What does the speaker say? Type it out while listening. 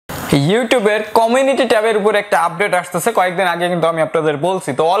ইউটিউবের কমিউনিটি ট্যাবের উপর একটা আপডেট আসতেছে কয়েকদিন আগে, কিন্তু আমি আপনাদের বলছি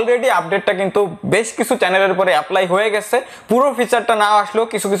তো অলরেডি আপডেটটা কিন্তু বেশ কিছু চ্যানেলের উপরে অ্যাপ্লাই হয়ে গেছে। পুরো ফিচারটা না আসলেও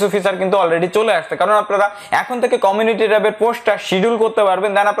কিছু কিছু ফিচার কিন্তু অলরেডি চলে আসছে, কারণ আপনারা এখন থেকে কমিউনিটি ট্যাবের পোস্টটা শিডিউল করতে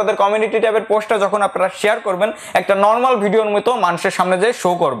পারবেন। দেন আপনাদের কমিউনিটি ট্যাবের পোস্টটা যখন আপনারা শেয়ার করবেন একটা নর্মাল ভিডিওর মতো মানুষের সামনে যে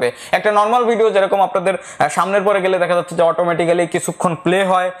শো করবে। একটা নর্মাল ভিডিও যেরকম আপনাদের সামনের পরে গেলে দেখা যাচ্ছে যে অটোমেটিক্যালি কিছুক্ষণ প্লে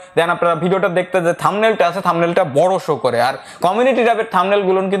হয়, দেন আপনারা ভিডিওটা দেখতে যে থাম্বনেলটা আছে থাম্বনেলটা বড় শো করে, আর কমিউনিটি ট্যাবের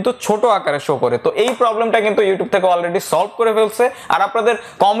থাম্বনেলগুলো কিন্তু ছোট আকারে শো করে। তো এই প্রবলেমটা কিন্তু ইউটিউব থেকে অলরেডি সলভ করে ফেলছে, আর আপনাদের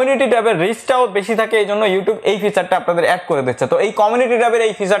কমিউনিটি ট্যাবের রিচটাও বেশি থাকে, এই জন্য ইউটিউব এই ফিচারটা আপনাদের অ্যাড করে দিচ্ছে। তো এই কমিউনিটি ট্যাবের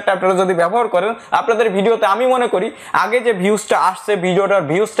এই ফিচারটা আপনারা যদি ব্যবহার করেন আপনাদের ভিডিওতে, আমি মনে করি আগে যে ভিউজটা আসছে ভিডিওটার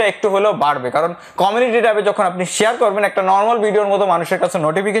ভিউজটা একটু হলেও বাড়বে, কারণ কমিউনিটি ট্যাবে যখন আপনি শেয়ার করবেন একটা নর্মাল ভিডিওর মতো মানুষের কাছে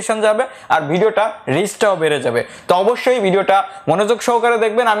নোটিফিকেশন যাবে আর ভিডিওটা রিচটাও বেড়ে যাবে। তো অবশ্যই ভিডিওটা মনোযোগ সহকারে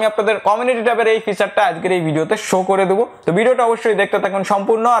দেখবেন, আমি আপনাদের কমিউনিটি ট্যাবের এই ফিচারটা আজকের এই ভিডিওতে শো করে দেবো। তো ভিডিওটা অবশ্যই দেখতে থাকুন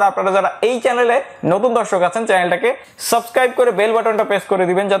সম্পূর্ণ, আর আপনারা যারা এই চ্যানেলে নতুন দর্শক আছেন চ্যানেলটাকে সাবস্ক্রাইব করে বেল বাটনটা প্রেস করে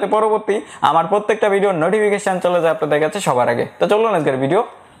দিবেন, যাতে পরবর্তী আমার প্রত্যেকটা ভিডিওর নোটিফিকেশন চলে যায় আপনাদের কাছে সবার আগে। তো চলুন আজকের ভিডিও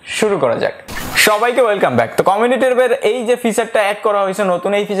শুরু করা যাক। সবাইকে ওয়েলকাম ব্যাক। তো কমিউনিটি ট্যাবের এই যে ফিচারটা অ্যাড করা হয়েছে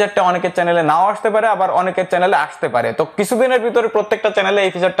নতুন, এই ফিচারটা অনেকের চ্যানেলে নাও আসতে পারে, আবার অনেকের চ্যানেলে আসতে পারে। তো কিছুদিনের ভিতরে প্রত্যেকটা চ্যানেলে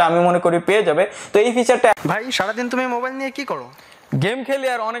এই ফিচারটা আমি মনে করি পেয়ে যাবে। তো এই ফিচারটা ভাই সারাদিন তুমি মোবাইল নিয়ে কি করো? গেম খেলি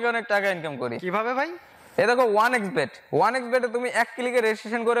আর অনেক অনেক টাকা ইনকাম করি। কিভাবে ভাই? এই দেখো 1xbet এ তুমি এক ক্লিকে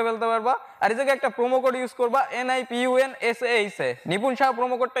রেজিস্ট্রেশন করে ফেলতে পারবা, আর এই জায়গায় একটা প্রোমো কোড ইউজ করবা NIPUN SAHA নিপুণ সাহা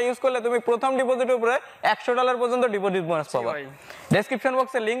প্রোমো কোডটা ইউজ করলে তুমি প্রথম ডিপোজিটের উপরে $100 পর্যন্ত ডিপোজিট বোনাস পাবা। ডেসক্রিপশন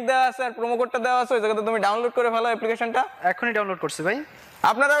বক্সে লিংক দেওয়া আছে আর প্রোমো কোডটা দেওয়া আছে, ওই জায়গাতে তুমি ডাউনলোড করে ফেলো অ্যাপ্লিকেশনটা। এখনই ডাউনলোড করছি ভাই।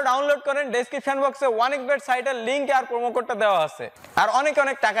 আপনারাও ডাউনলোড করেন, ডেসক্রিপশন বক্সে 1xbet সাইটের লিংক আর প্রোমো কোডটা দেওয়া আছে, আর অনেক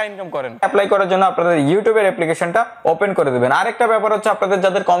অনেক টাকা ইনকাম করেন। অ্যাপ্লাই করার জন্য আপনাদের ইউটিউবের অ্যাপ্লিকেশনটা ওপেন করে দিবেন। আরেকটা ব্যাপার হচ্ছে আপনাদের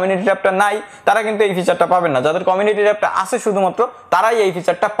যাদের কমিউনিটি ট্যাবটা নাই তারা কিন্তু এই ফিচারটা পাবেন না, যাদের কমিউনিটি ট্যাবটা আছে শুধুমাত্র তারাই এই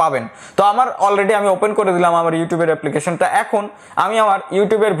ফিচারটা পাবেন। তো আমার অলরেডি আমি ওপেন করে দিলাম আমার ইউটিউবের অ্যাপ্লিকেশনটা। এখন আমি আমার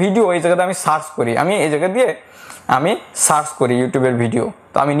ইউটিউবের ভিডিও এই জায়গাতে আমি সার্চ করি, আমি এই জায়গা দিয়ে আমি সার্চ করি ইউটিউবের ভিডিও।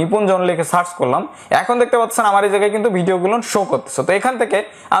 তো আমি নিপুণ জন লিখে সার্চ করলাম, এখন দেখতে পাচ্ছেন আমার এই জায়গায় কিন্তু ভিডিওগুলো শো করতেছে। তো এখান থেকে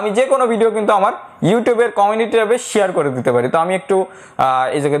আমি যে কোনো ভিডিও কিন্তু আমার ইউটিউবের কমিউনিটি ট্যাবে শেয়ার করে দিতে পারি। তো আমি একটু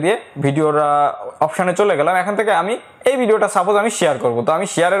এই জায়গা দিয়ে ভিডিওর অপশানে চলে গেলাম, এখান থেকে আমি এই ভিডিওটা সাপোজ আমি শেয়ার করব। তো আমি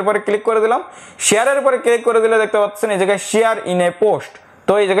শেয়ারের পরে ক্লিক করে দিলাম, শেয়ারের পরে ক্লিক করে দিলে দেখতে পাচ্ছেন এই জায়গায় শেয়ার ইন এ পোস্ট।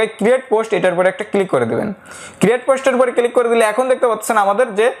 তো এই জায়গায় ক্রিয়েট পোস্ট, এটার পরে একটা ক্লিক করে দেবেন। ক্রিয়েট পোস্টের পরে ক্লিক করে দিলে এখন দেখতে পাচ্ছেন আমাদের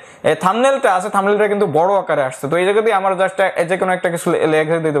যে থাম্বনেলটা আছে থাম্বনেলটা কিন্তু বড় আকারে আসছে। তো এই জায়গা দিয়ে আমরা জাস্ট যে কোনো একটা কিছু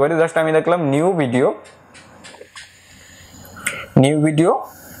লিখে দিতে পারি। জাস্ট আমি দেখলাম নিউ ভিডিও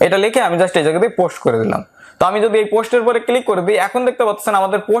এটা লিখে আমি জাস্ট এই জায়গা দিয়ে পোস্ট করে দিলাম। তো আমি যদি এই পোস্টের পরে ক্লিক করে দিই এখন দেখতে পাচ্ছেন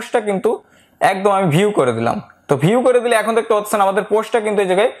আমাদের পোস্টটা কিন্তু একদম আমি ভিউ করে দিলাম। তো ভিউ করে দিলে এখন দেখতে পাচ্ছেন আমাদের পোস্টটা কিন্তু এই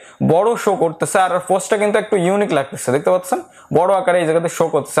জায়গায় বড় শো করতেছে, আর পোস্টটা কিন্তু একটু ইউনিক লাগতেছে। দেখতে পাচ্ছেন বড় আকারে এই জায়গাতে শো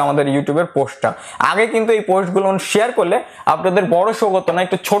করতেছে আমাদের ইউটিউবের পোস্টটা। আগে কিন্তু এই পোস্টগুলো শেয়ার করলে আপনাদের বড় শো করতো না,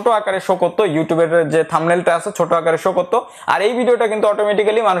 একটু ছোট আকারে শো করতো, ইউটিউবের যে থাম্বনেলটা আছে ছোট আকারে শো করতো। আর এই ভিডিওটা কিন্তু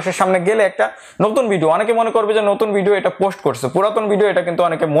অটোমেটিক্যালি মানুষের সামনে গেলে একটা নতুন ভিডিও, অনেকে মনে করবে যে নতুন ভিডিও এটা পোস্ট করছে, পুরাতন ভিডিও এটা কিন্তু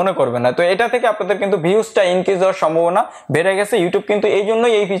অনেকে মনে করবে না। তো এটা থেকে আপনাদের কিন্তু ভিউজটা ইনক্রিজ হওয়ার সম্ভাবনা বেড়ে গেছে। ইউটিউব কিন্তু এই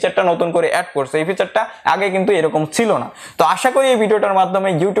জন্যই এই ফিচারটা নতুন করে অ্যাড করছে, এই ফিচারটা আগে কিন্তু এরকম ছিল না। তো আশা করি এই ভিডিওটার মাধ্যমে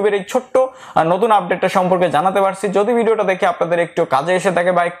ইউটিউবের এই ছোট্ট নতুন আপডেটটা সম্পর্কে জানাতে পারছি। যদি ভিডিওটা দেখে আপনাদের একটু কাজে এসে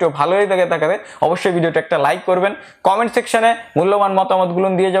থাকে বা একটু ভালোই থাকে অবশ্যই ভিডিওটা একটা লাইক করবেন, কমেন্ট সেকশনে মূল্যবান মতামতগুলো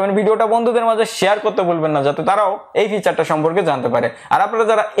দিয়ে যাবেন, ভিডিওটা বন্ধুদের মাঝে শেয়ার করতে ভুলবেন না যাতে তারাও এই ফিচারটা সম্পর্কে জানতে পারে। আর আপনারা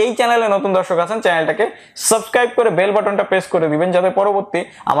যারা এই চ্যানেলে নতুন দর্শক আছেন চ্যানেলটাকে সাবস্ক্রাইব করে বেল বাটনটা প্রেস করে দিবেন, যাতে পরবর্তী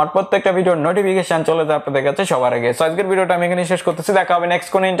আমার প্রত্যেকটা ভিডিওর নোটিফিকেশন চলে যায় আপনাদের কাছে সবার আগে। সো আজকের ভিডিওটা আমি এখানে শেষ করতেছি, দেখা হবে নেক্সট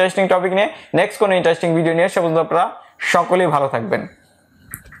কোনো ইন্টারেস্টিং টপিক নিয়ে, নেক্সট কোনো ইন্টারেস্টিং ভিডিও নিয়ে। সে পর্যন্ত আপনারা সকলেই ভালো থাকবেন।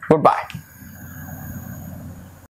 Good bye.